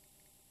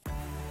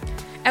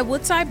At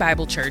Woodside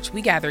Bible Church,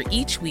 we gather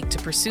each week to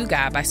pursue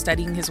God by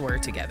studying His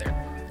Word together.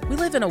 We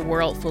live in a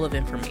world full of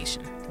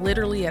information,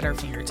 literally at our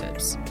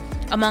fingertips.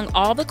 Among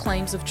all the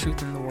claims of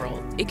truth in the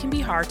world, it can be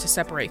hard to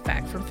separate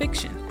fact from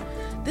fiction.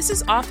 This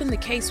is often the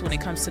case when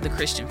it comes to the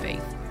Christian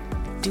faith.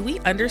 Do we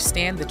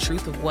understand the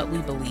truth of what we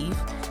believe,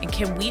 and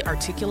can we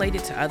articulate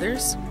it to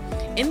others?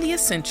 In the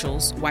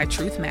Essentials, Why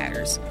Truth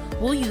Matters,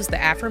 we'll use the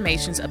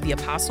affirmations of the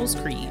Apostles'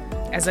 Creed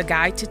as a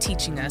guide to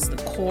teaching us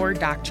the core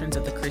doctrines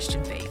of the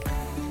Christian faith.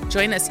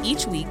 Join us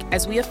each week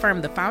as we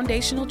affirm the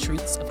foundational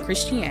truths of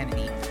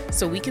Christianity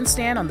so we can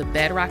stand on the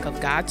bedrock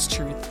of God's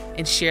truth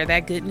and share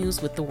that good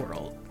news with the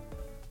world.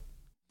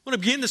 I want to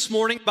begin this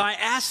morning by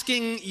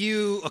asking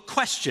you a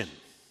question.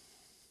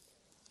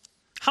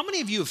 How many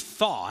of you have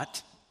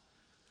thought,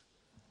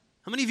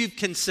 how many of you have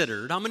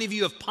considered, how many of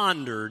you have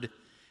pondered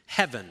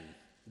heaven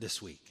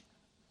this week?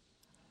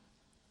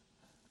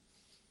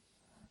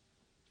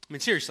 I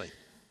mean, seriously.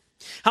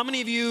 How many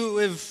of you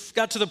have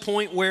got to the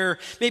point where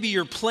maybe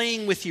you're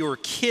playing with your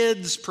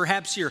kids,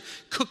 perhaps you're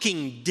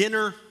cooking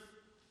dinner,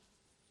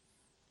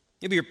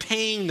 maybe you're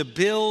paying the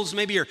bills,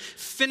 maybe you're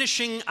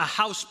finishing a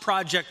house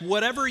project,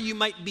 whatever you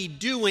might be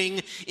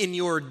doing in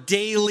your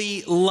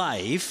daily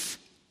life,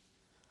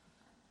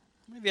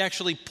 how many of you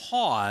actually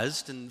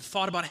paused and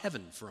thought about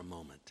heaven for a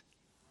moment?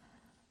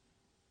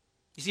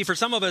 You see, for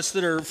some of us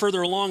that are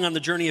further along on the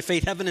journey of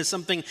faith, heaven is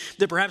something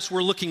that perhaps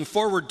we're looking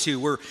forward to.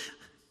 We're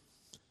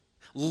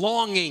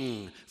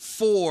longing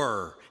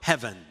for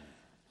heaven.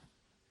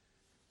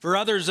 For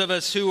others of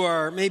us who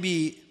are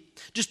maybe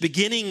just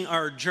beginning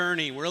our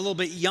journey, we're a little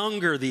bit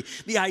younger, the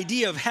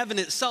idea of heaven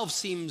itself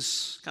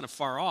seems kind of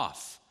far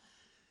off.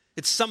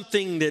 It's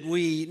something that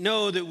we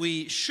know that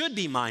we should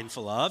be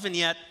mindful of, and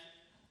yet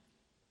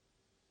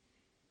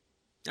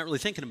not really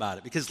thinking about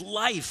it, because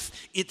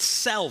life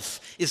itself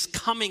is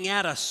coming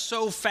at us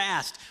so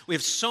fast. We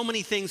have so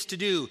many things to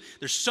do.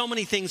 There's so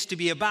many things to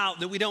be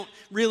about that we don't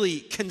really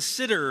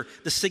consider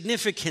the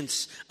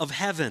significance of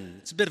heaven.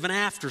 It's a bit of an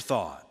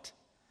afterthought.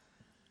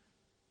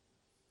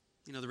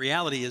 You know, the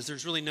reality is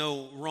there's really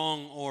no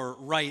wrong or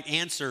right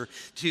answer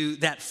to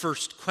that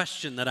first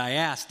question that I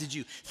asked. Did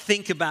you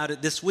think about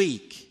it this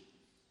week?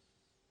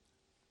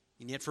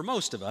 And yet for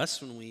most of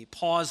us, when we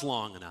pause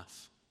long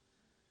enough,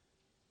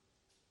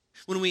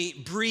 when we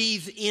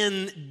breathe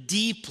in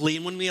deeply,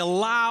 and when we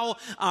allow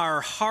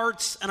our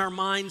hearts and our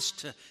minds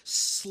to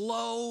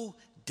slow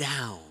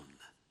down,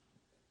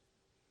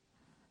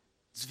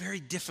 it's very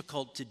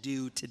difficult to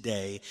do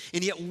today.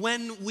 And yet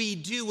when we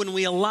do, when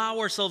we allow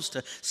ourselves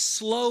to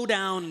slow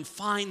down and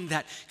find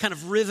that kind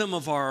of rhythm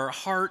of our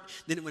heart,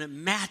 then when it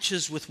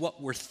matches with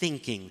what we're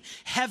thinking,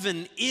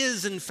 heaven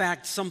is in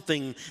fact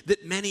something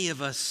that many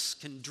of us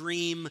can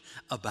dream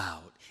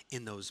about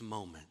in those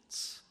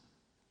moments.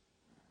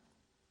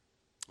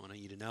 I want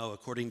you to know,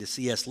 according to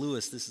C.S.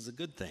 Lewis, this is a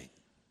good thing.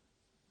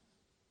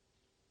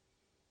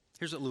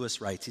 Here's what Lewis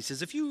writes. He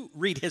says, if you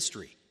read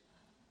history,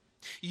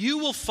 you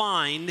will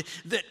find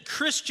that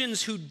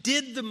Christians who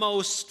did the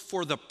most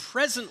for the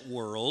present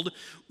world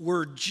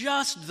were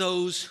just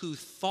those who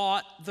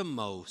thought the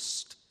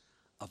most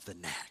of the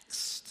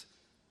next.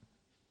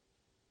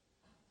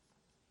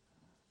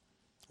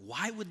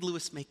 Why would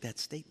Lewis make that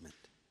statement?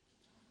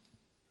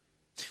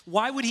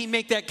 Why would he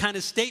make that kind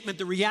of statement?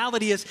 The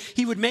reality is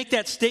he would make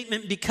that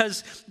statement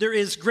because there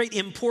is great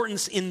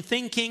importance in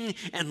thinking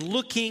and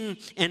looking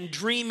and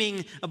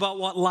dreaming about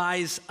what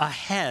lies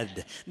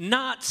ahead,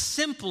 not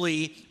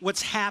simply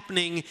what's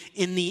happening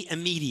in the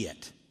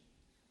immediate.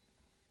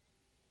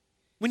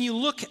 When you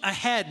look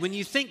ahead, when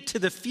you think to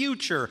the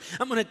future,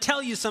 I'm going to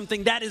tell you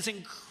something that is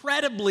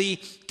incredibly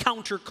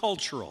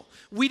countercultural.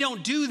 We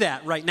don't do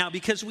that right now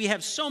because we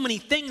have so many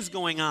things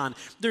going on.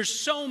 There's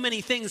so many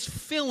things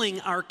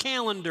filling our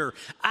calendar,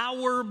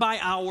 hour by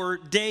hour,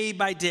 day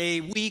by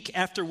day, week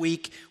after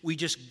week. We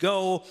just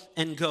go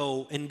and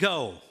go and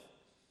go.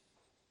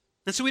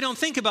 And so we don't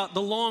think about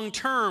the long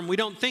term. We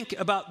don't think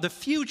about the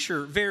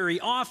future very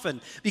often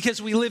because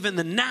we live in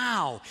the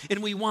now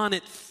and we want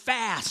it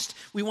fast.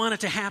 We want it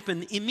to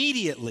happen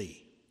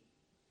immediately.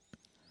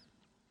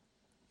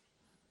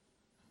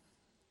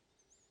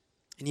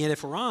 And yet,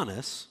 if we're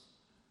honest,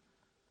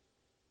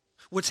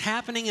 what's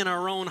happening in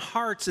our own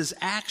hearts is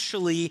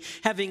actually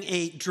having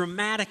a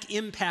dramatic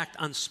impact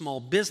on small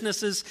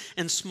businesses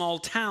and small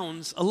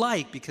towns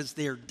alike because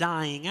they're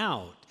dying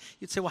out.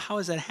 You'd say, well, how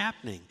is that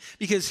happening?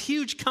 Because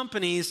huge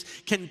companies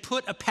can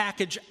put a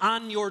package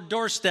on your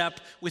doorstep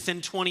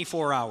within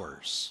 24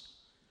 hours.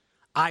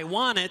 I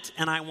want it,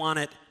 and I want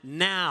it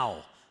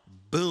now.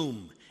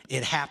 Boom,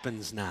 it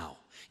happens now.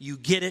 You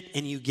get it,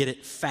 and you get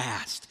it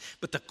fast.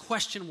 But the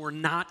question we're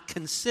not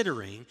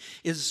considering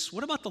is,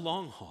 what about the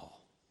long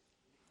haul?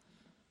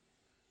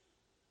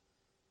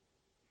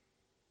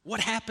 What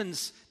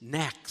happens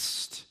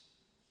next?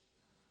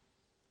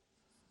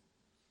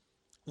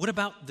 What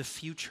about the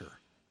future?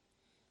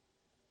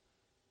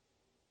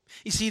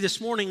 You see, this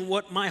morning,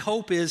 what my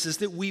hope is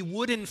that we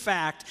would, in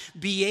fact,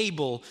 be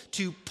able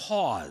to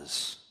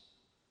pause.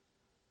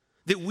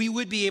 that we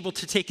would be able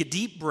to take a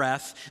deep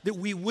breath, that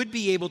we would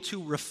be able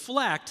to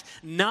reflect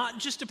not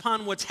just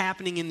upon what's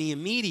happening in the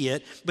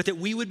immediate, but that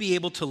we would be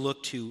able to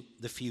look to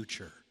the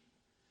future,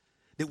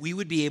 that we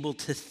would be able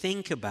to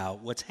think about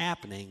what's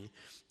happening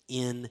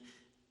in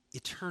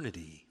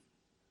eternity,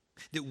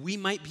 that we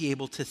might be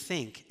able to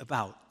think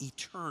about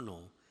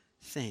eternal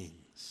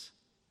things.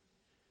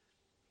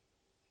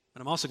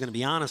 But I'm also going to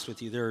be honest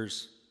with you,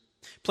 there's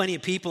plenty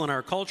of people in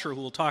our culture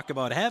who will talk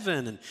about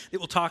heaven and they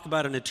will talk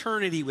about an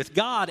eternity with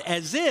God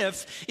as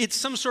if it's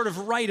some sort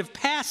of rite of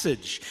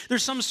passage.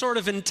 There's some sort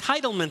of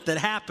entitlement that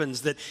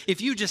happens that if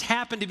you just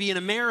happen to be an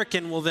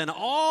American, well then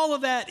all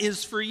of that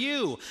is for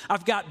you.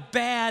 I've got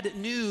bad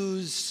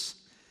news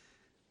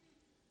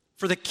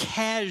for the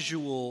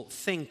casual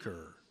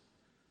thinker.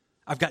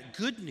 I've got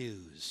good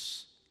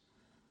news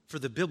for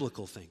the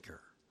biblical thinker.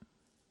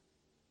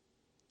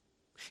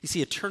 You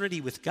see,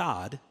 eternity with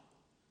God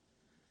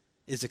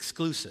is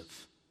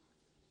exclusive.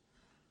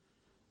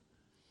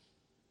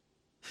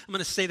 I'm going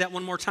to say that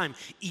one more time.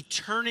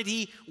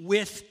 Eternity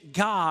with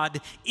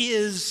God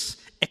is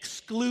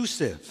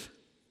exclusive.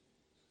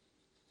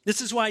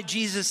 This is why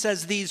Jesus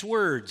says these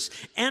words,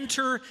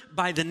 "Enter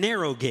by the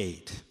narrow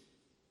gate.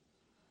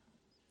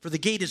 For the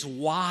gate is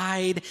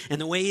wide and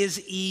the way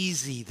is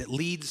easy that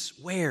leads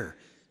where?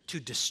 To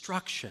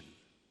destruction."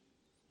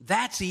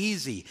 That's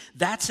easy.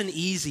 That's an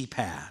easy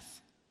path.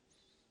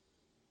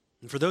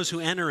 And for those who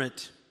enter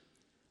it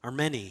are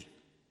many.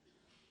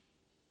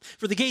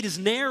 For the gate is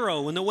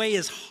narrow and the way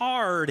is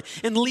hard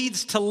and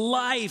leads to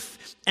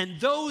life,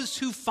 and those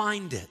who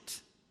find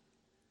it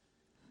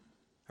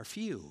are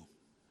few.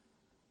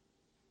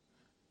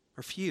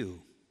 Are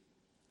few.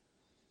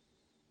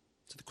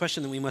 So the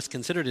question that we must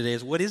consider today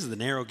is, what is the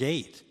narrow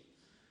gate?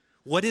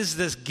 What is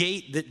this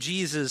gate that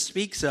Jesus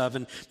speaks of?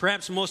 And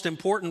perhaps most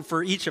important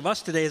for each of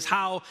us today is,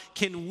 how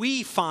can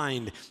we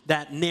find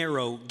that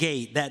narrow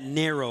gate, that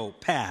narrow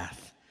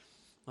path?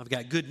 I've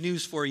got good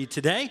news for you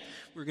today.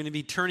 We're going to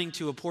be turning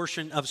to a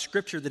portion of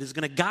Scripture that is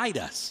going to guide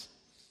us,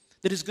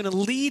 that is going to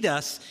lead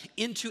us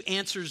into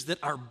answers that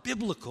are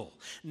biblical,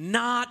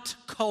 not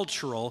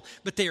cultural,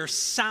 but they are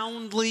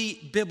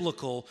soundly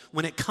biblical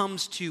when it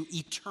comes to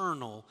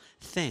eternal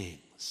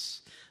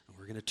things. And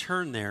we're going to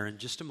turn there in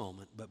just a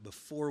moment, but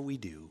before we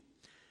do,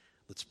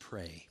 let's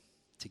pray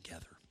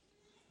together.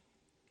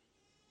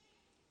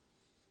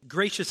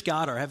 Gracious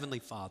God, our Heavenly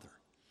Father,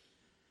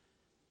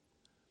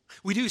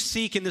 we do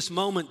seek in this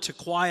moment to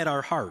quiet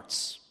our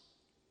hearts,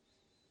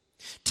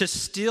 to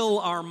still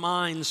our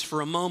minds for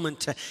a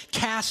moment, to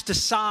cast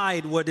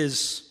aside what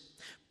is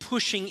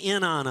pushing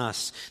in on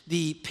us,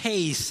 the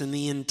pace and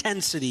the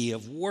intensity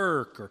of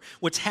work or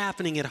what's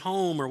happening at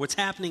home or what's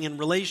happening in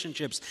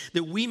relationships,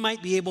 that we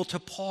might be able to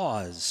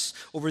pause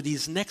over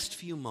these next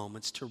few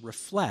moments to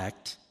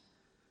reflect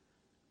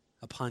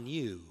upon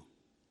you,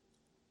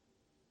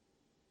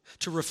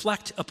 to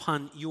reflect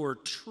upon your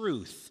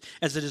truth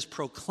as it is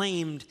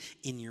proclaimed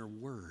in your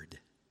word.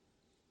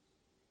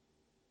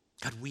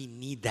 God, we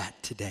need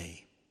that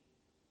today.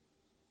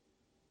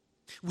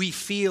 We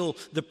feel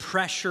the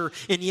pressure,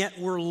 and yet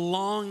we're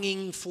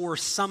longing for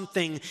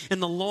something,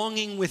 and the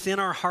longing within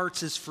our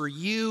hearts is for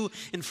you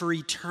and for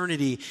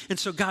eternity. And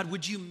so, God,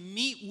 would you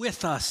meet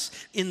with us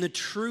in the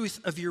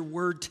truth of your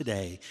word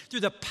today?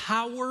 Through the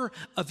power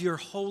of your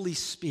Holy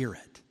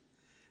Spirit,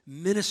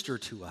 minister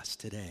to us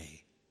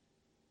today.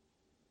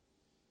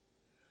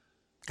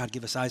 God,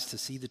 give us eyes to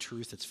see the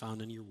truth that's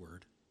found in your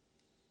word.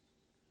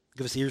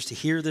 Give us ears to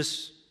hear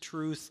this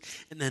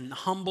truth, and then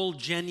humble,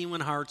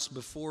 genuine hearts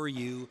before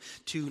you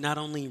to not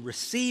only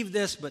receive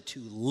this, but to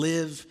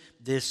live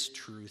this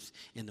truth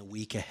in the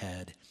week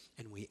ahead.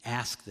 And we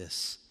ask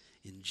this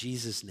in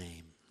Jesus'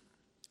 name.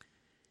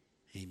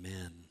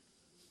 Amen.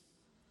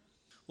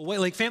 Well, White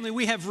Lake family,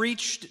 we have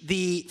reached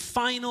the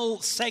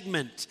final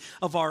segment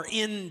of our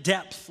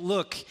in-depth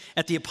look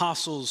at the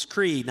Apostles'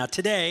 Creed. Now,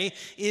 today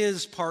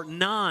is part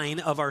 9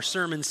 of our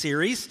sermon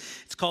series.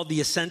 It's called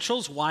The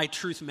Essentials, Why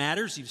Truth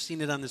Matters. You've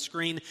seen it on the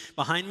screen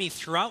behind me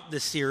throughout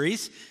this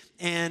series.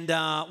 And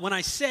when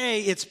I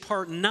say it's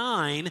part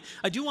 9,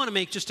 I do want to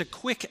make just a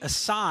quick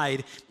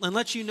aside and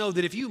let you know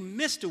that if you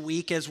missed a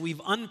week as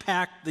we've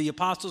unpacked the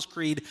Apostles'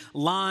 Creed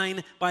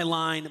line by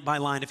line by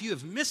line, if you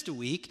have missed a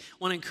week, I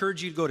want to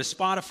encourage you to go to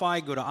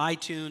Spotify, go to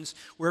iTunes,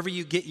 wherever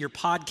you get your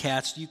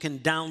podcasts, you can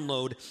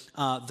download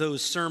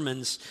those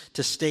sermons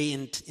to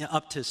stay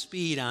up to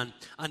speed on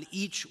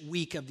each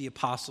week of the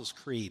Apostles'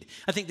 Creed.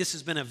 I think this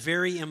has been a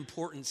very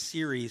important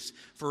series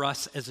for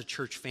us as a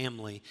church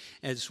family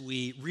as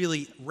we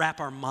really wrap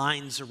our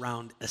minds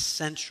around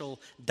essential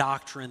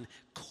doctrine,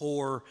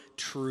 core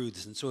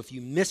truths. And so if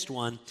you missed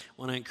one, I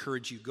want to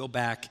encourage you, go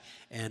back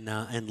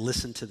and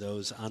listen to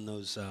those on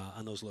those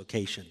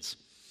locations.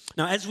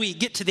 Now, as we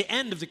get to the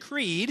end of the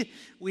Creed,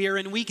 we are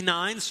in week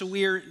 9, so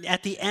we are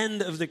at the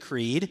end of the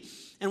Creed.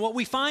 And what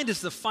we find is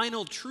the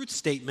final truth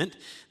statement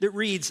that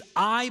reads,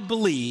 I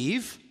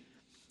believe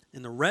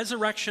in the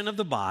resurrection of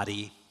the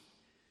body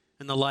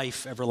and the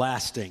life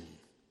everlasting.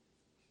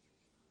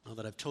 Now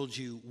that I've told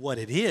you what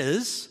it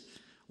is,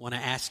 want to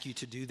ask you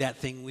to do that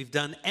thing we've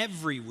done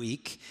every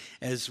week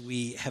as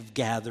we have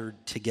gathered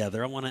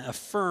together. I want to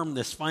affirm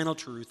this final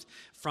truth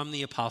from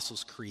the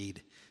Apostles'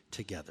 Creed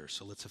together.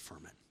 So let's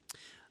affirm it.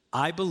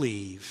 I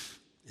believe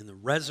in the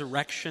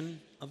resurrection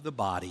of the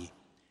body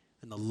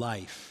and the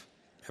life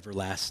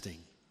everlasting.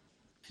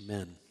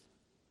 Amen.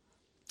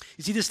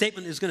 You see, this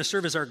statement is going to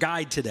serve as our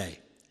guide today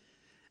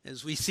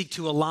as we seek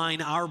to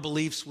align our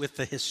beliefs with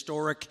the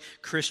historic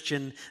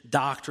Christian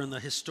doctrine, the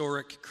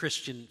historic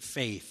Christian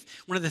faith.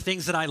 One of the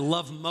things that I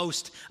love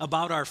most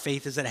about our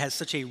faith is that it has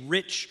such a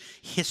rich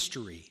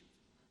history.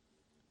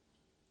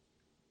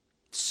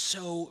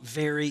 So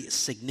very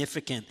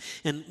significant.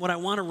 And what I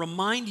want to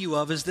remind you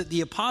of is that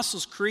the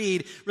Apostles'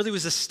 Creed really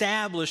was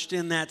established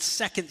in that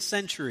 2nd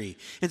century.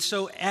 And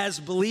so as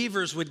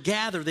believers would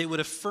gather, they would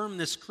affirm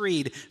this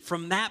creed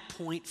from that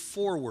point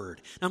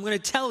forward. Now, I'm going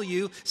to tell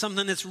you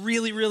something that's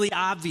really, really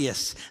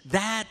obvious.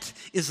 That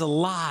is a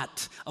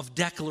lot of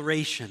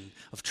declaration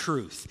of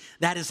truth.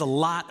 That is a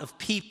lot of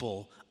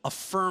people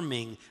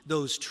affirming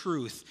those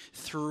truths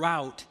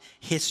throughout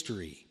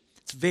history.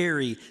 It's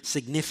very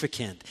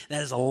significant.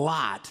 That is a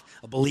lot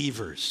of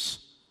believers.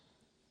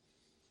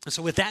 And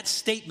so with that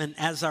statement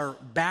as our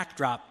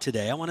backdrop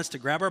today, I want us to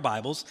grab our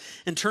Bibles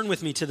and turn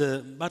with me to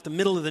about the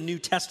middle of the New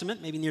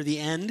Testament, maybe near the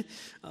end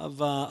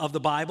of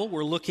the Bible.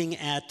 We're looking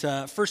at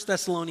 1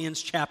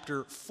 Thessalonians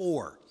chapter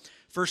 4.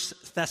 1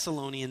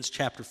 Thessalonians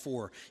chapter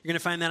 4. You're going to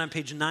find that on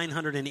page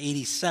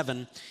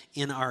 987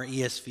 in our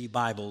ESV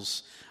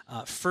Bibles.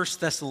 1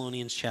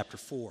 Thessalonians chapter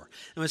 4. And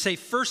when I say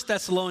 1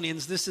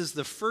 Thessalonians, this is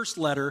the first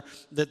letter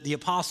that the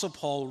Apostle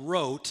Paul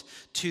wrote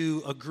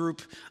to a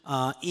group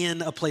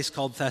in a place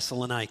called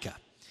Thessalonica.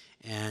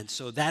 And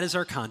so that is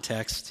our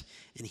context,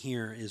 and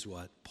here is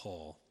what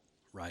Paul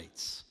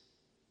writes.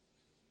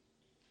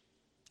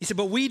 He said,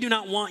 "But we do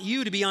not want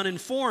you to be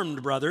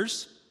uninformed,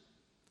 brothers,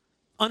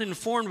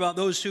 uninformed about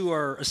those who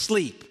are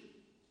asleep,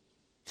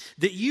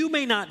 that you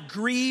may not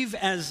grieve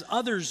as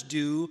others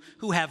do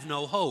who have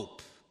no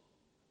hope.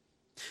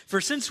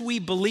 For since we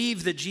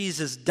believe that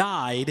Jesus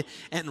died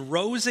and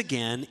rose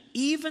again,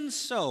 even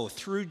so,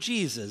 through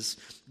Jesus,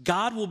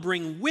 God will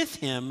bring with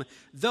him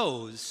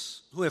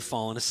those who have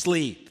fallen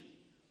asleep.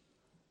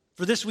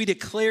 For this we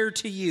declare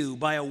to you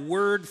by a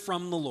word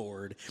from the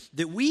Lord,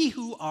 that we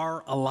who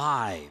are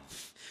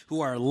alive,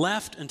 who are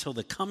left until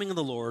the coming of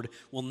the Lord,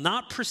 will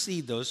not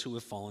precede those who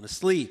have fallen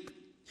asleep.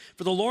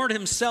 For the Lord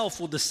himself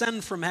will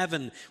descend from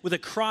heaven with a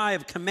cry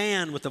of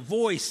command, with the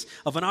voice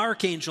of an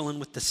archangel, and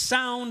with the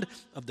sound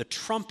of the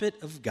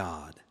trumpet of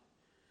God.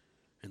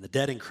 And the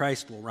dead in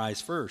Christ will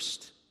rise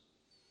first.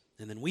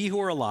 And then we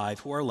who are alive,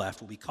 who are left,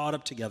 will be caught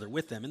up together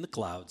with them in the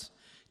clouds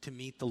to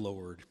meet the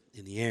Lord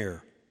in the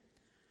air.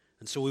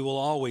 And so we will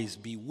always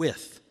be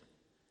with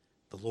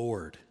the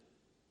Lord.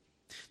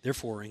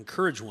 Therefore,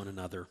 encourage one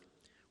another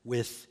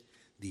with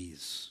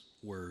these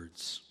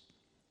words."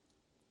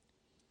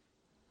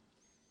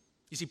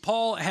 You see,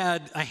 Paul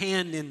had a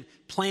hand in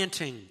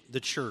planting the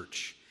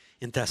church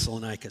in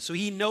Thessalonica. So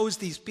he knows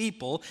these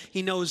people.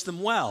 He knows them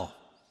well.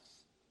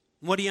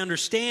 What he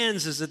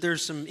understands is that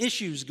there's some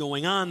issues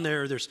going on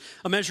there. There's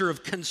a measure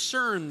of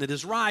concern that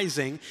is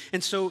rising.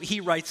 And so he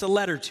writes a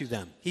letter to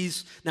them.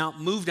 He's now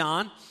moved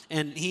on,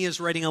 and he is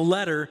writing a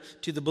letter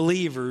to the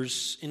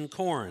believers in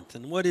Corinth.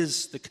 And what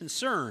is the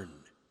concern?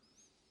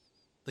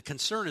 The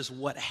concern is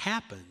what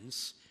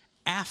happens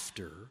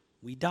after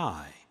we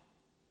die.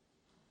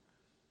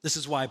 This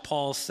is why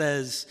Paul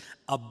says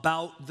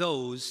about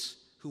those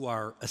who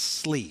are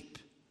asleep.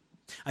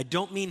 I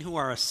don't mean who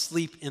are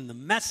asleep in the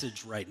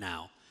message right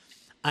now.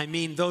 I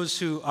mean those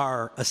who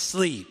are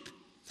asleep.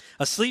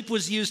 Asleep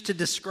was used to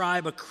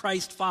describe a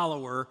Christ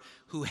follower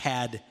who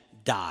had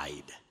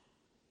died.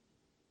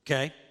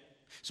 Okay?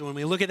 So when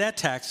we look at that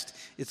text,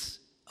 it's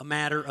a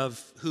matter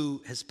of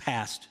who has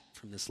passed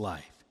from this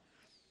life.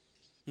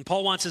 And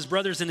Paul wants his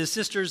brothers and his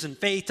sisters in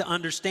faith to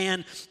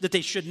understand that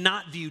they should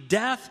not view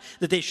death,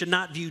 that they should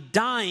not view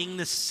dying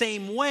the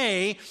same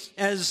way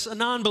as a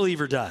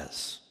non-believer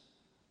does.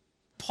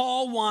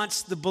 Paul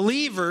wants the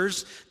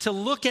believers to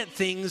look at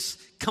things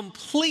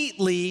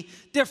completely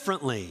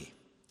differently.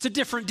 It's a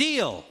different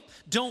deal.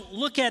 Don't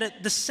look at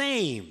it the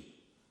same.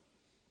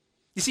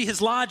 You see,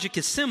 his logic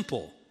is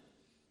simple.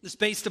 It's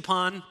based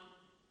upon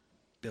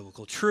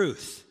biblical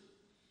truth.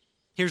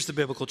 Here's the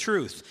biblical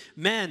truth.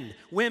 Men,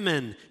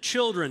 women,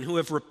 children who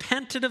have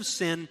repented of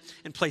sin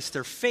and placed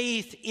their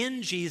faith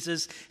in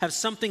Jesus have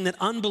something that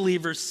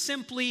unbelievers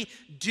simply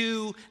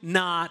do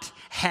not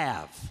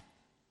have.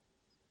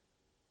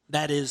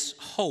 That is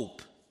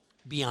hope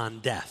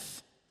beyond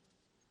death.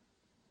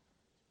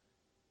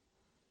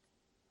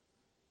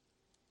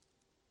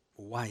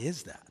 Why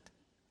is that?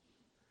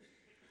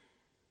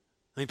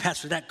 I mean,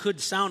 Pastor, that could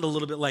sound a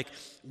little bit like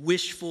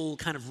wishful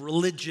kind of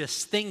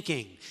religious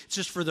thinking. It's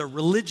just for the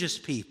religious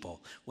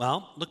people.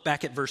 Well, look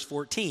back at verse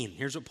 14.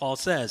 Here's what Paul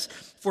says.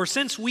 For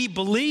since we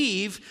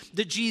believe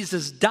that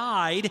Jesus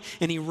died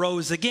and he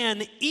rose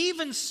again,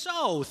 even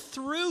so,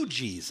 through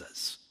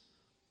Jesus,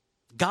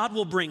 God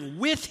will bring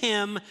with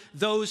him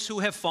those who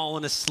have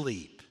fallen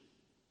asleep.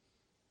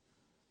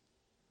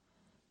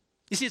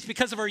 You see, it's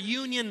because of our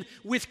union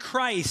with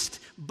Christ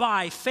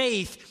by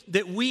faith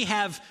that we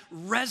have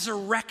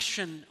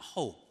resurrection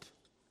hope.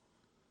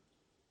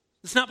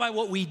 It's not by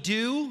what we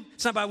do.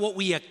 It's not by what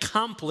we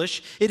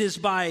accomplish. It is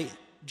by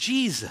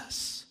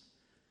Jesus.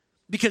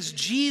 Because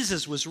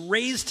Jesus was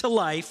raised to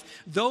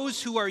life,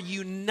 those who are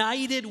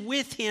united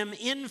with him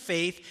in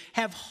faith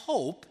have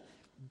hope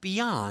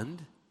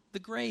beyond the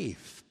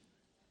grave.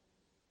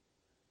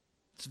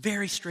 It's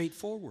very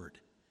straightforward.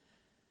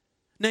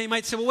 Now you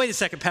might say, well, wait a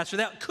second, Pastor,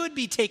 that could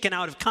be taken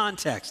out of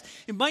context.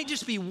 It might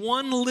just be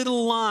one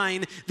little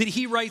line that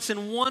he writes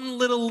in one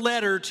little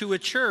letter to a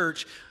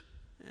church.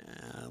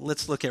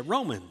 Let's look at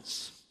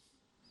Romans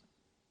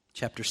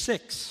chapter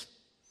 6.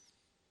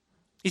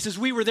 He says,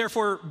 we were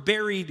therefore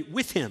buried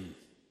with him,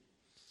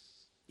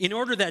 in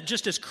order that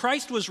just as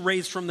Christ was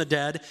raised from the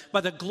dead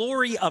by the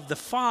glory of the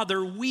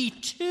Father, we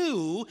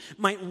too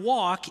might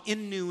walk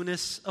in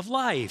newness of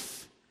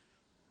life.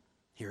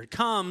 Here it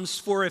comes.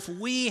 For if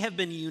we have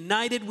been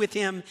united with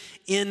him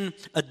in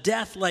a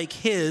death like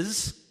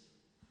his,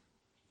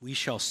 we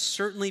shall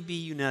certainly be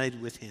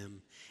united with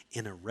him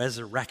in a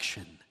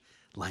resurrection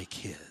like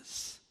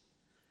his.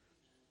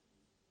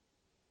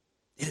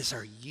 It is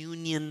our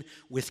union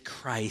with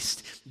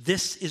Christ.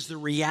 This is the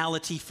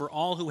reality for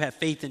all who have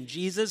faith in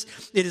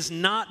Jesus. It is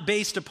not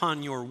based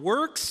upon your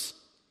works.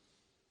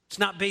 It's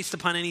not based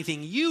upon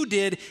anything you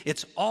did.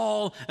 It's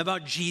all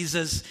about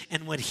Jesus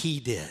and what he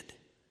did.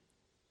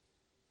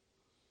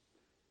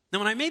 Now,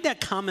 when I made that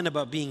comment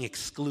about being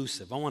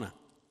exclusive, I want to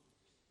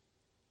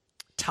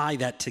tie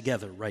that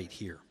together right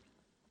here.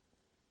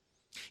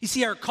 You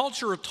see, our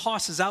culture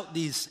tosses out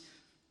these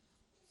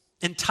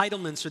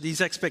entitlements or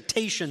these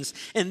expectations,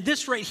 and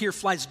this right here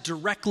flies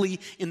directly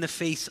in the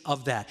face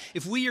of that.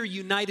 If we are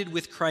united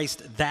with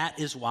Christ, that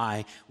is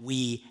why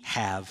we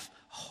have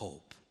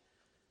hope.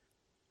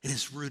 It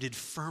is rooted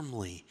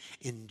firmly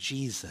in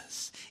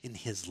Jesus, in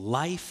his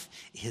life,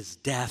 his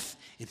death,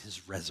 and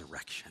his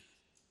resurrection.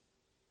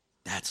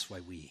 That's why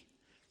we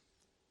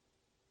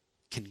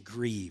can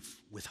grieve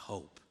with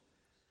hope.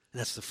 And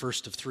that's the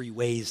first of three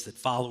ways that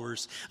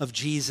followers of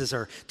Jesus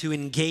are to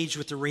engage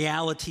with the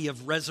reality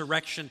of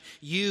resurrection.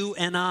 You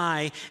and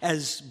I,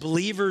 as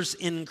believers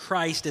in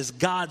Christ, as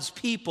God's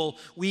people,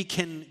 we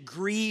can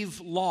grieve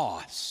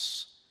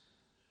loss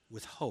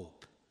with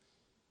hope.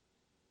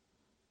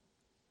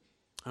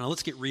 Now,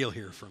 let's get real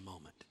here for a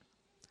moment.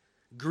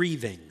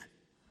 Grieving,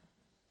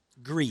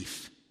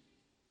 grief,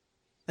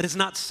 that is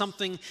not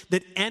something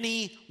that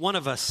any one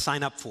of us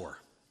sign up for.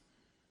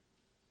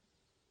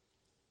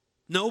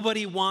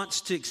 Nobody wants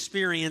to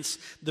experience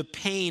the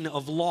pain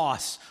of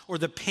loss or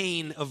the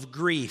pain of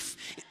grief.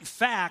 In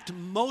fact,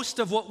 most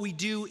of what we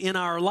do in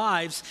our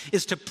lives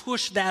is to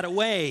push that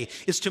away,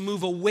 is to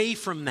move away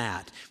from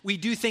that. We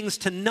do things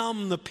to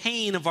numb the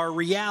pain of our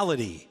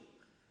reality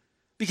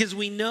because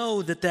we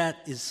know that that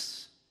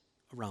is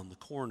around the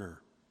corner.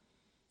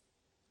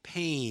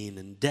 Pain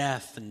and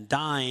death and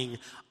dying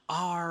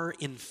are,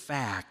 in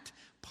fact,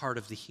 part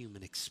of the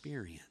human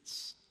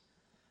experience.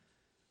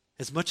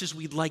 As much as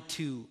we'd like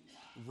to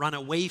run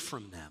away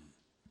from them,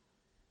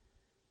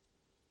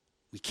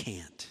 we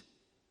can't.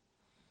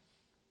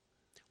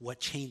 What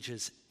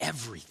changes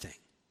everything,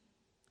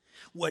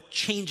 what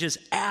changes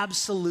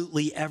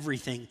absolutely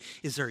everything,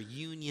 is our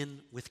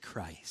union with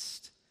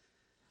Christ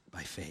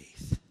by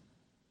faith.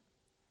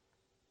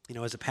 You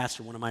know, as a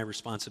pastor, one of my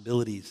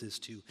responsibilities is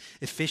to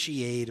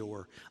officiate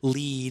or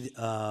lead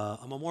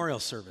a memorial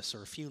service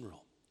or a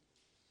funeral.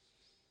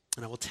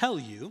 And I will tell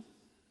you,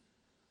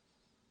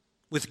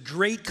 with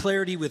great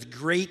clarity, with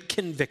great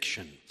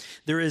conviction,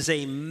 there is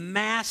a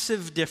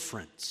massive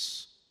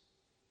difference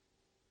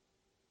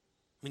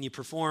when you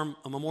perform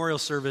a memorial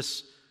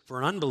service for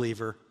an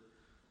unbeliever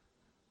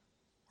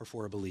or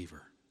for a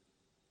believer.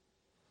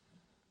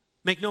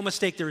 Make no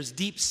mistake, there is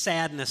deep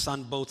sadness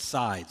on both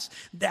sides.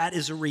 That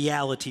is a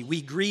reality.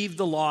 We grieve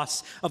the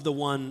loss of the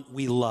one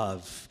we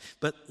love.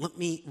 But let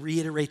me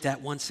reiterate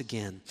that once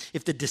again.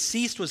 If the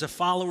deceased was a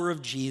follower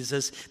of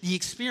Jesus, the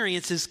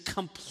experience is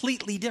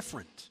completely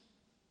different.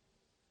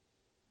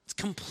 It's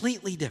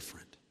completely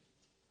different.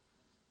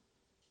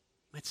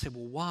 You might say,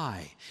 well,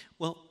 why?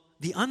 Well,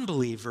 the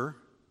unbeliever,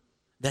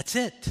 that's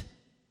it.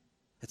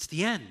 That's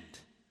the end.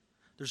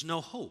 There's no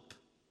hope.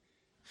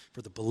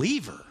 For the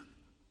believer,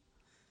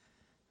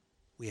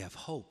 we have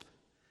hope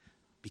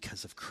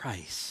because of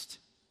Christ.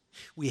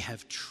 We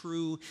have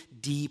true,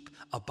 deep,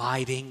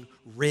 abiding,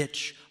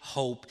 rich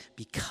hope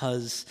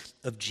because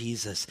of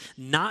Jesus.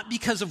 Not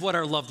because of what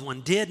our loved one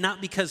did,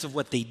 not because of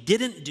what they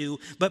didn't do,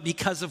 but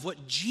because of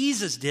what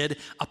Jesus did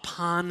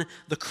upon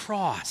the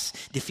cross.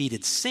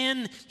 Defeated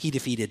sin, he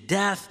defeated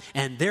death,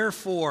 and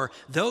therefore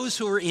those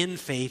who are in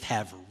faith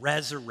have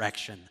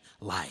resurrection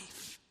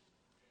life.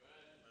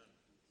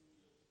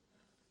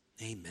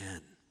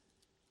 Amen.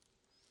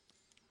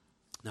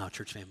 Now,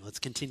 church family, let's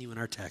continue in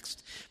our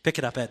text. Pick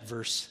it up at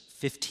verse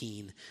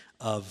 15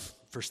 of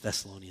 1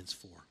 Thessalonians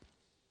 4.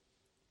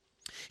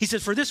 He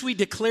says, "For this we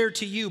declare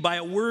to you by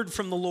a word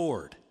from the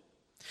Lord,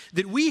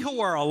 that we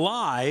who are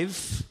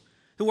alive,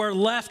 who are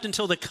left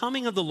until the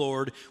coming of the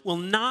Lord will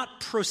not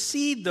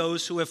precede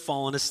those who have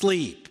fallen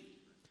asleep.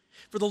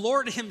 For the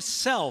Lord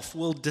himself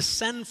will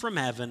descend from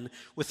heaven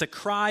with a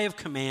cry of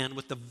command,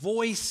 with the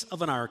voice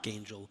of an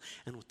archangel,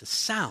 and with the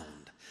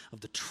sound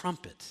of the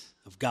trumpet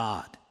of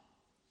God.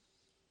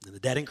 And the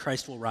dead in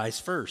Christ will rise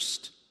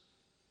first.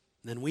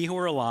 Then we who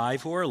are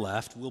alive, who are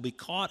left, will be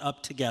caught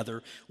up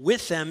together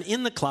with them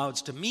in the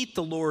clouds to meet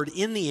the Lord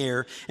in the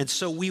air, and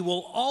so we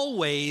will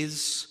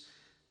always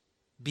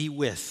be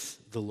with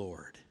the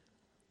Lord.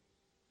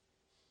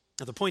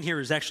 Now, the point here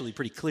is actually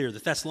pretty clear. The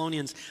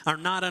Thessalonians are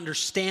not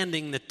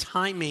understanding the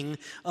timing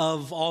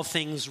of all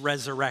things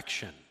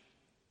resurrection.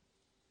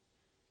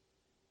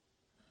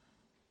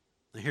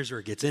 Now, here's where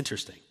it gets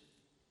interesting.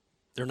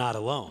 They're not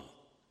alone.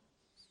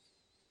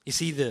 You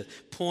see, the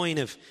point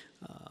of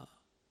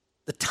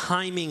the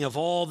timing of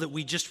all that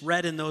we just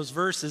read in those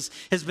verses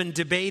has been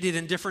debated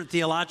in different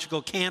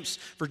theological camps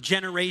for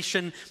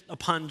generation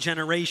upon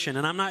generation.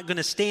 And I'm not going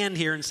to stand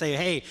here and say,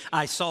 hey,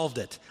 I solved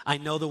it. I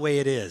know the way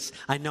it is.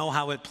 I know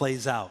how it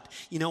plays out.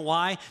 You know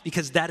why?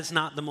 Because that is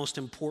not the most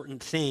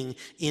important thing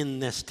in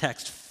this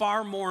text.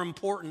 Far more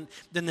important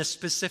than the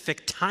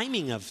specific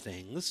timing of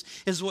things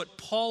is what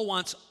Paul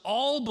wants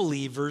all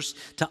believers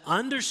to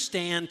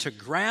understand, to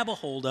grab a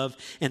hold of,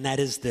 and that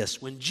is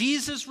this. When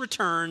Jesus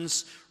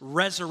returns,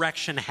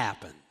 resurrection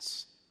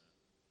happens.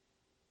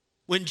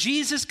 When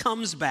Jesus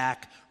comes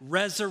back,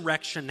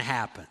 resurrection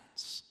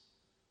happens.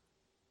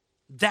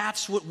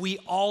 That's what we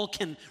all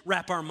can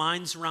wrap our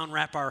minds around,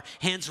 wrap our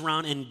hands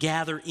around, and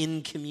gather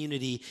in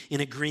community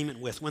in agreement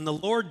with. When the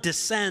Lord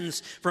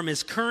descends from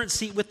his current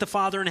seat with the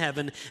Father in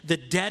heaven, the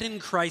dead in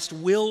Christ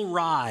will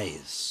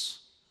rise.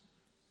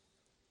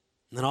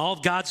 And then all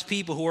of God's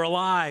people who are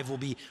alive will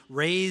be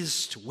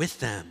raised with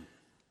them.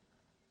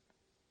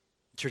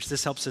 Church,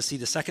 this helps us see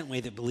the second way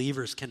that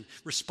believers can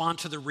respond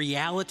to the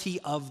reality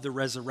of the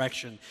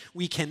resurrection.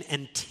 We can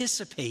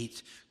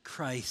anticipate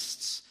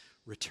Christ's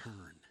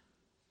return.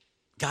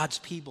 God's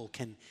people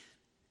can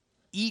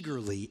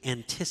eagerly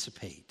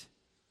anticipate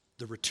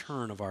the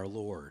return of our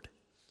Lord.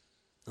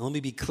 Now, let me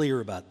be clear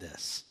about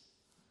this.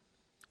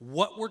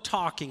 What we're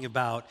talking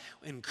about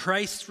in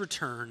Christ's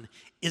return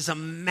is a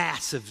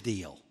massive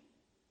deal.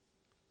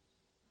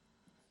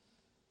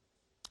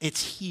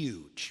 It's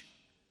huge.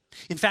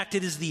 In fact,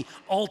 it is the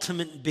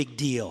ultimate big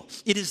deal.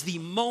 It is the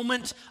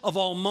moment of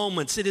all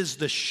moments. It is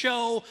the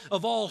show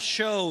of all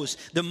shows.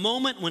 The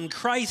moment when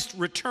Christ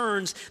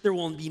returns, there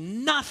will be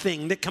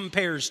nothing that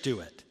compares to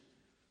it.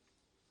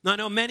 Now, I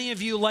know many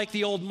of you like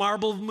the old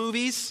Marvel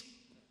movies.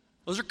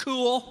 Those are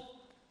cool.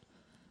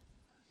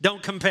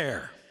 Don't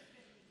compare.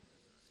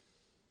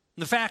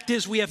 The fact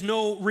is, we have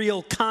no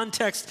real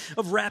context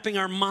of wrapping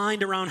our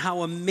mind around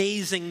how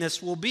amazing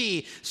this will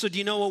be. So do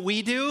you know what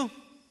we do?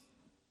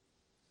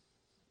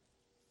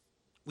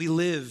 We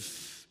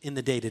live in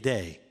the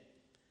day-to-day.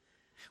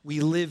 We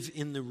live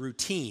in the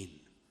routine.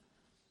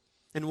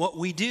 And what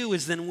we do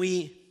is then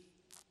we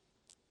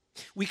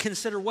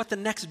consider what the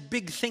next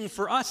big thing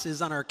for us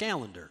is on our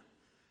calendar.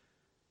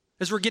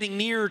 As we're getting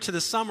nearer to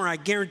the summer, I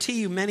guarantee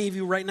you many of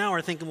you right now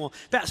are thinking, well,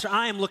 Pastor,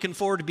 I am looking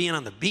forward to being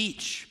on the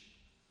beach.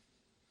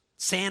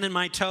 Sand in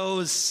my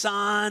toes,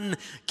 sun,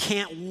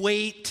 can't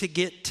wait to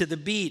get to the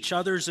beach.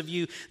 Others of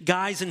you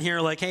guys in here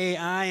are like, hey,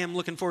 I am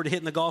looking forward to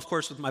hitting the golf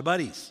course with my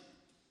buddies.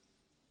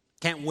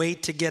 Can't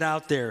wait to get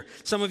out there.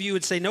 Some of you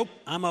would say, nope,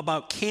 I'm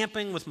about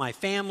camping with my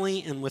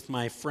family and with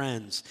my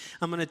friends.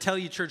 I'm going to tell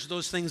you, church,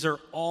 those things are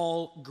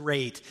all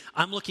great.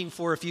 I'm looking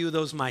for a few of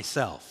those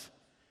myself.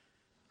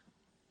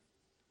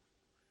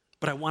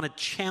 But I want to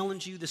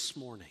challenge you this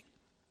morning.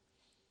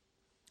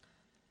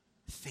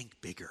 Think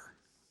bigger.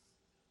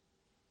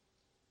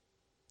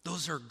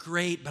 Those are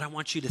great, but I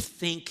want you to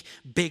think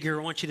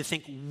bigger. I want you to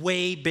think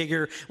way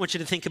bigger. I want you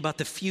to think about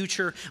the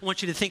future. I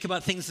want you to think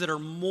about things that are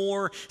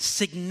more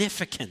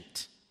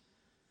significant.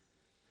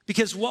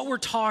 Because what we're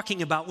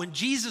talking about, when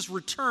Jesus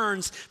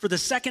returns for the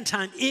second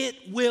time, it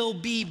will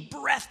be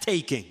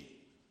breathtaking.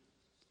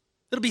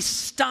 It'll be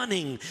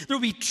stunning. There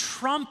will be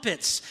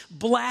trumpets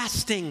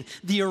blasting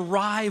the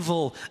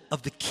arrival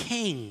of the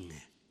King.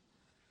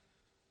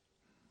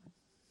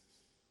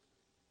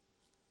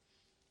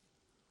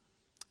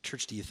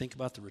 Church, do you think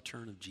about the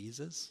return of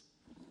Jesus?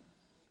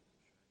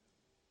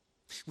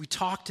 We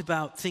talked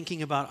about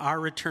thinking about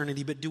our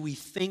eternity, but do we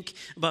think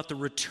about the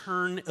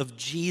return of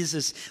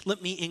Jesus?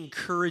 Let me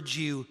encourage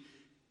you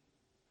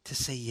to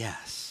say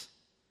yes.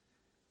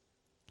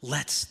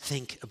 Let's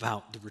think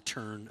about the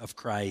return of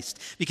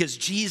Christ, because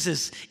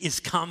Jesus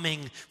is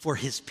coming for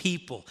his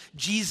people.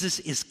 Jesus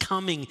is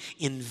coming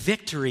in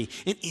victory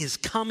and is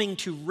coming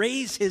to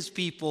raise his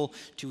people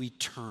to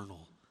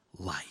eternal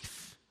life.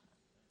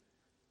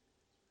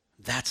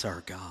 That's our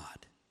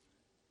God.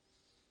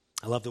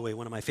 I love the way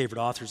one of my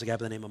favorite authors, a guy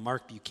by the name of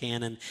Mark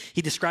Buchanan,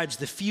 he describes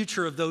the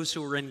future of those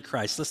who are in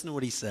Christ. Listen to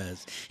what he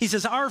says. He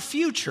says, our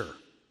future,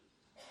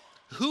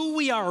 who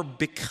we are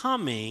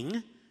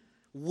becoming,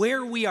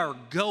 where we are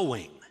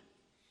going,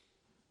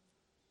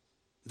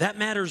 that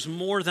matters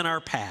more than our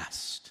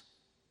past.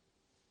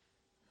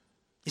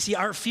 You see,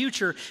 our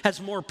future has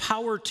more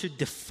power to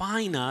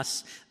define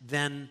us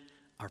than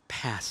our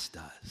past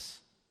does.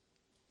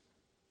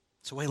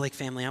 So, White Lake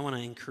family, I want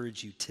to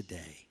encourage you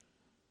today.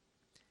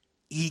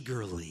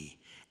 Eagerly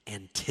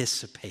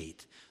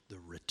anticipate the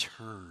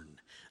return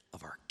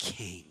of our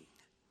King.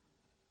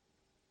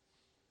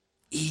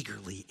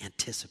 Eagerly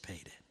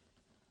anticipate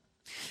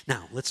it.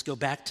 Now, let's go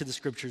back to the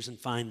scriptures and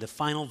find the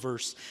final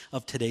verse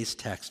of today's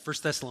text. 1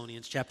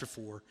 Thessalonians chapter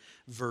 4,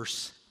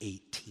 verse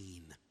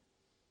 18.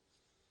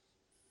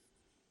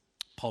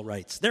 Paul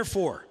writes,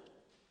 "Therefore,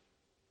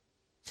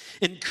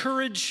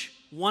 encourage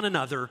one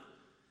another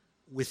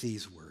with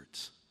these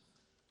words."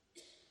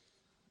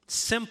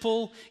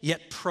 Simple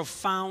yet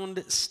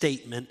profound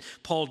statement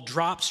Paul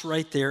drops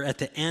right there at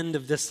the end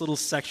of this little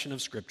section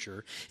of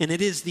Scripture, and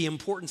it is the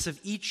importance of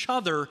each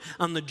other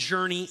on the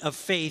journey of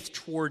faith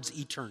towards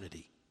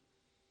eternity.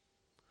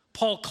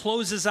 Paul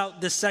closes out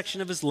this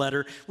section of his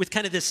letter with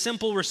kind of this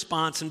simple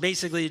response, and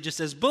basically it just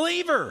says,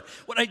 "Believer,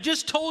 what I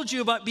just told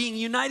you about being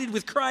united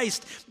with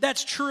Christ,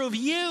 that's true of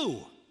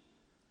you.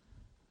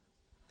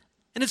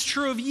 And it's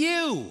true of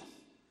you.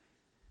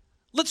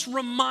 Let's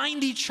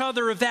remind each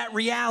other of that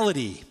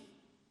reality.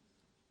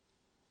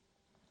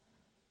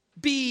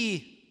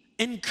 Be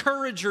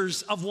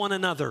encouragers of one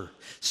another.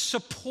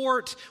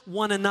 Support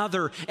one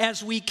another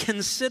as we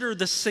consider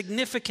the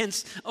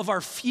significance of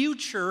our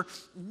future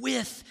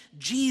with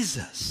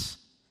Jesus."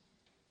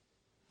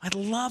 I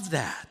love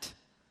that.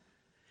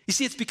 You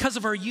see, it's because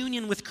of our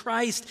union with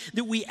Christ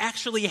that we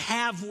actually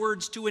have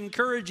words to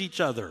encourage each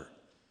other.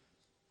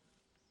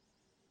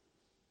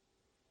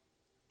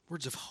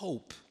 Words of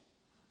hope.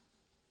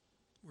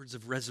 Words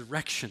of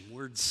resurrection.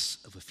 Words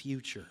of a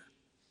future.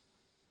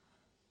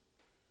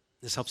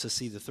 This helps us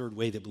see the third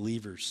way that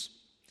believers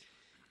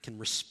can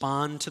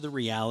respond to the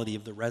reality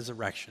of the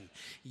resurrection.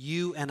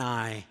 You and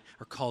I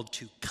are called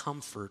to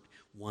comfort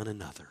one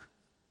another.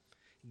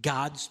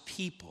 God's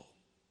people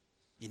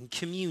in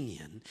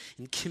communion,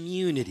 in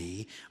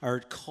community,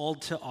 are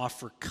called to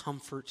offer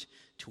comfort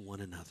to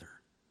one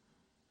another.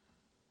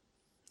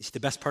 You see, the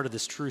best part of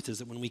this truth is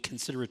that when we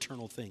consider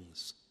eternal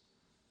things,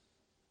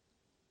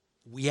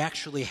 we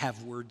actually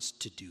have words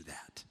to do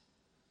that.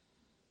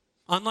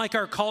 Unlike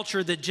our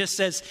culture that just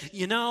says,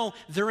 you know,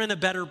 they're in a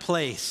better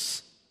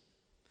place.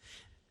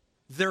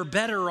 They're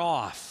better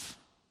off.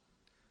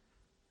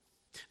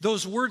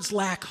 Those words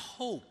lack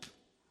hope.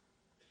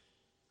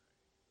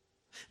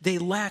 They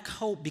lack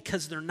hope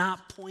because they're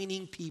not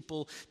pointing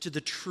people to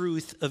the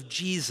truth of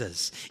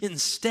Jesus.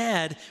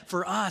 Instead,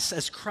 for us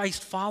as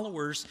Christ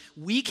followers,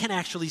 we can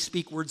actually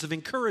speak words of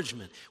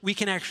encouragement. We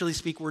can actually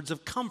speak words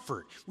of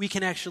comfort. We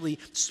can actually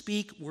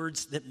speak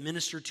words that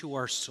minister to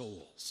our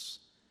souls.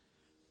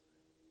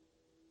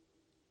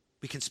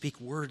 We can speak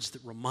words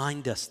that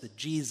remind us that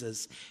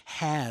Jesus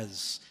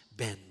has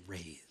been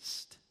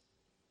raised.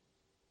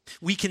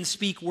 We can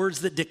speak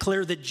words that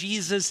declare that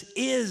Jesus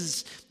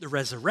is the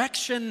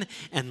resurrection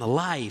and the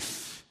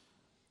life.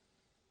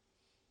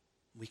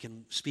 We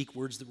can speak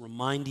words that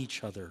remind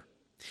each other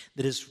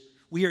that as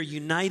we are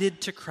united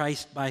to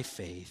Christ by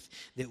faith,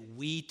 that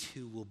we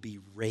too will be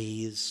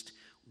raised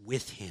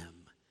with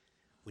him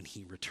when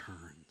he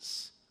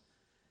returns.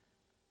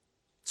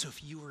 So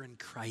if you are in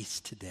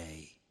Christ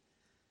today,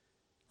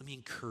 let me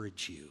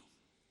encourage you.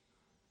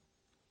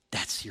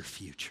 That's your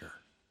future.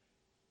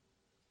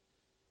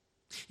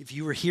 If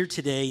you were here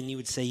today and you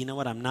would say, you know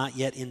what, I'm not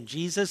yet in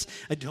Jesus,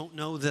 I don't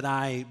know that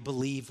I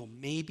believe, well,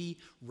 maybe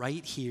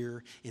right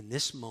here in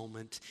this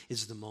moment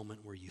is the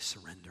moment where you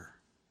surrender.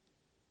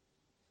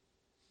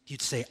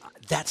 You'd say,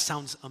 that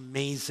sounds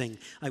amazing.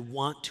 I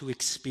want to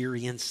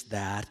experience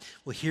that.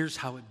 Well, here's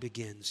how it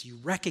begins. You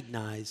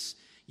recognize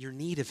your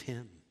need of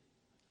him.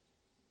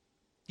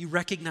 You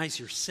recognize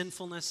your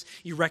sinfulness,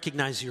 you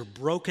recognize your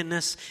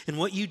brokenness, and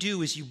what you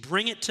do is you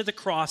bring it to the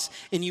cross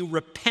and you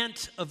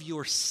repent of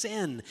your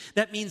sin.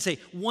 That means a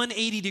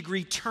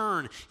 180-degree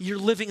turn. You're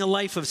living a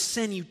life of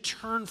sin, you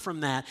turn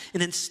from that,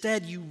 and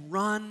instead you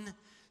run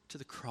to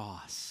the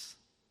cross.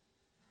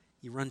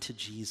 You run to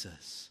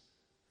Jesus,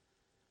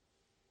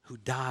 who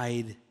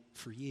died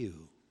for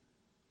you,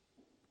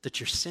 that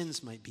your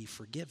sins might be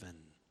forgiven,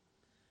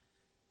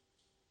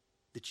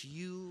 that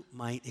you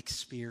might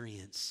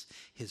experience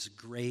his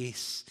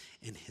grace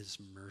and his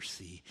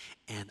mercy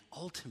and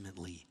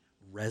ultimately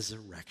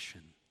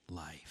resurrection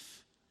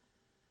life.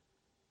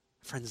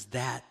 Friends,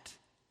 that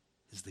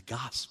is the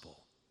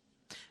gospel.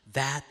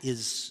 That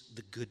is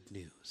the good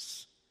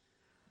news.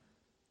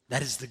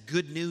 That is the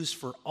good news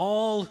for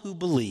all who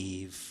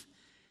believe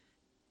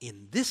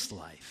in this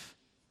life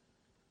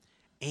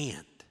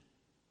and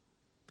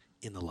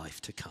in the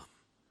life to come.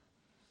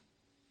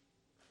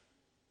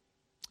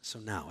 So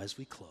now, as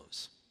we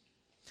close,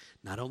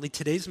 not only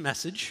today's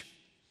message,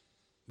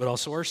 but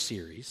also our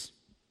series,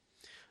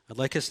 I'd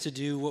like us to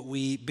do what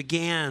we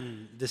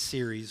began the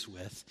series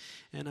with,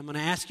 and I'm going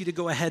to ask you to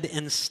go ahead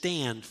and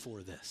stand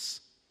for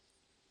this.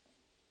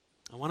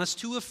 I want us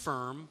to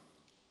affirm,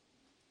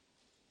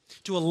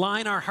 to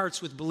align our hearts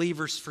with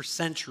believers for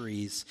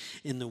centuries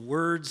in the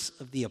words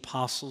of the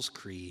Apostles'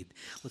 Creed.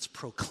 Let's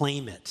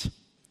proclaim it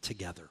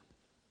together.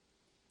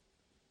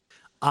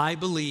 I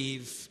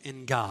believe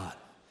in God,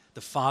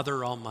 the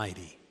Father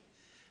Almighty,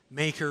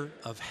 maker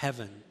of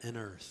heaven and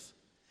earth.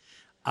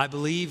 I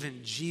believe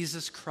in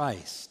Jesus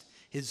Christ,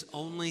 his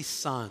only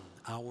Son,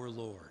 our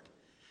Lord,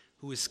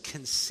 who was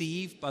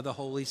conceived by the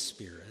Holy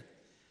Spirit,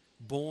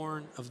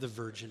 born of the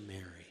Virgin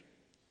Mary.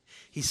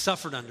 He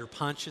suffered under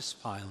Pontius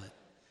Pilate,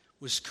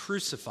 was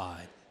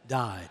crucified,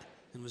 died,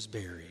 and was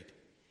buried.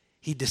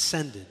 He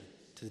descended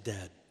to the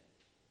dead.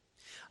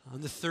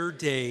 On the third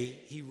day,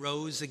 he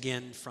rose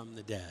again from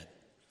the dead.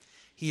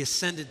 He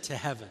ascended to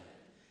heaven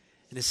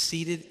and is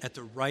seated at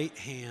the right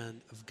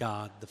hand of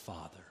God the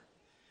Father.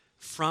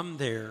 From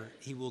there,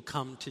 he will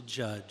come to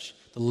judge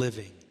the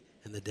living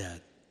and the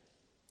dead.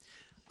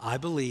 I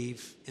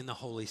believe in the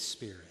Holy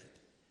Spirit,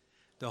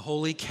 the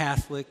Holy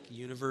Catholic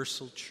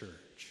Universal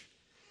Church,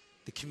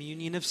 the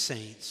communion of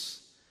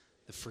saints,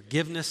 the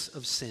forgiveness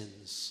of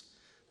sins,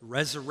 the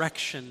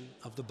resurrection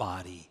of the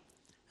body,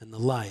 and the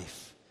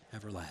life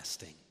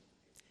everlasting.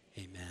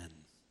 Amen.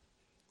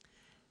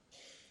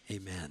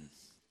 Amen.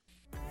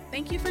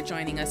 Thank you for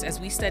joining us as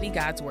we study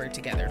God's Word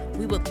together.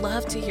 We would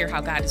love to hear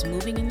how God is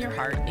moving in your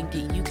heart and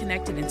get you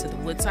connected into the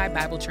Woodside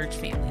Bible Church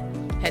family.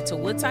 Head to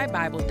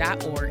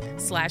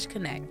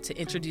woodsidebible.org/connect to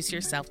introduce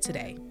yourself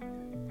today.